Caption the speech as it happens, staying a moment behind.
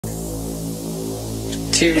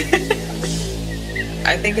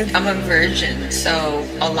I think I'm a virgin, so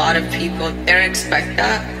a lot of people, they don't expect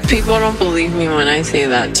that. People don't believe me when I say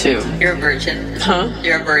that too. You're a virgin. Huh?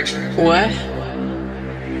 You're a virgin. What?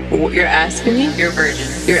 You're asking me? You're a virgin.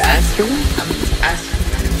 You're asking me? I'm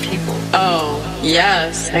asking people. Oh,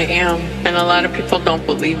 yes, I am. And a lot of people don't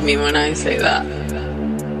believe me when I say that.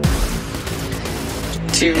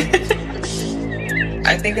 Too.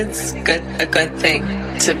 I think it's a good thing.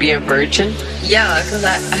 To be a virgin? Yeah, because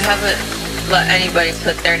I haven't let anybody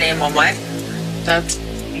put their name on my... That's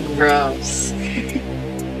gross.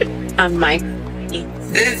 On my...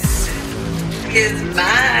 This is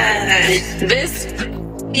mine. This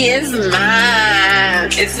is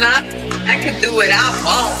mine. It's not... I can do without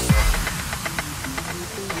more.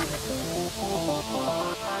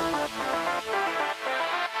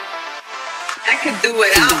 I can do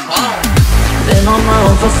without more. Been on my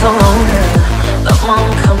own for so long, yeah. Love my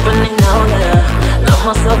own company now, yeah. Love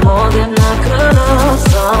myself more than I could love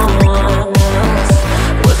someone else.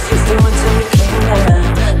 What's this doing to me, king,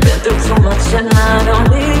 yeah. Been through too much and I don't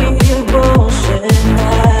need bullshit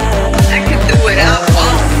now. I can do without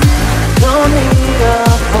more. Don't need a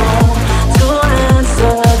phone to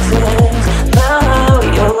answer texts about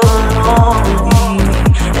your lonely.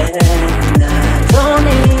 And I don't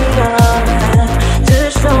need a man to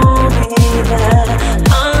show me that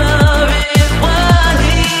my love is what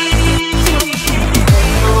he needs.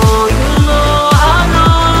 Oh, you know, I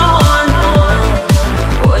know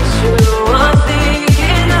what you are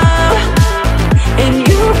thinking of, and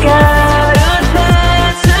you got a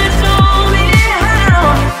chance to show me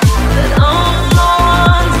how that I'm the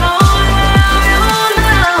one to have you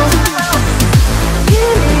now.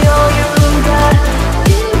 Give me all you got,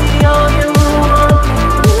 give me all you want.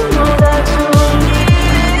 You know that you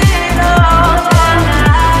need it all, and I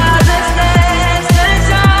have the chance to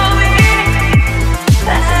show me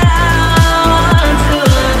how I want to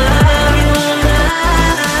love you now.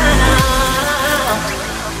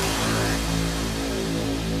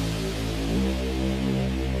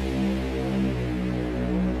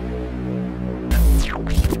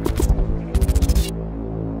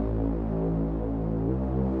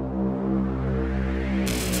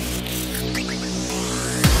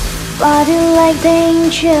 Body like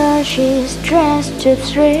danger, she's dressed to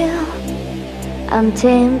thrill.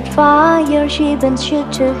 Untamed fire, she bends you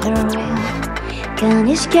to her will. Can't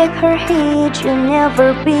escape her heat, you'll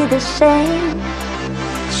never be the same.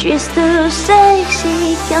 She's too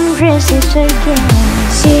sexy, can't resist again.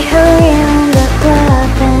 See her in the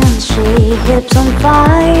club and she hips on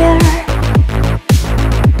fire.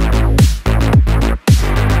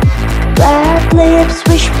 Black lips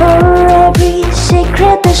wish for every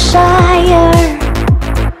secret desire.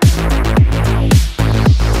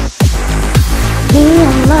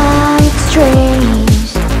 Neon light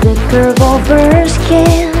strains the curve of her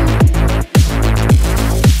skin.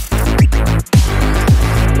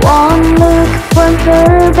 One look from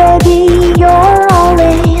her, baby, you're all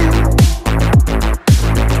in.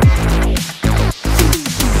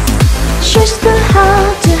 She's too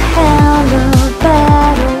hard to handle,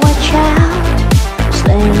 better watch out.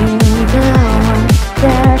 Slaying down,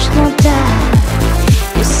 there's no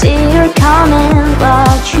doubt. You see her coming,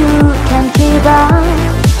 but you can't keep up.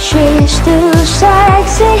 She's too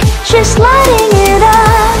sexy, she's lighting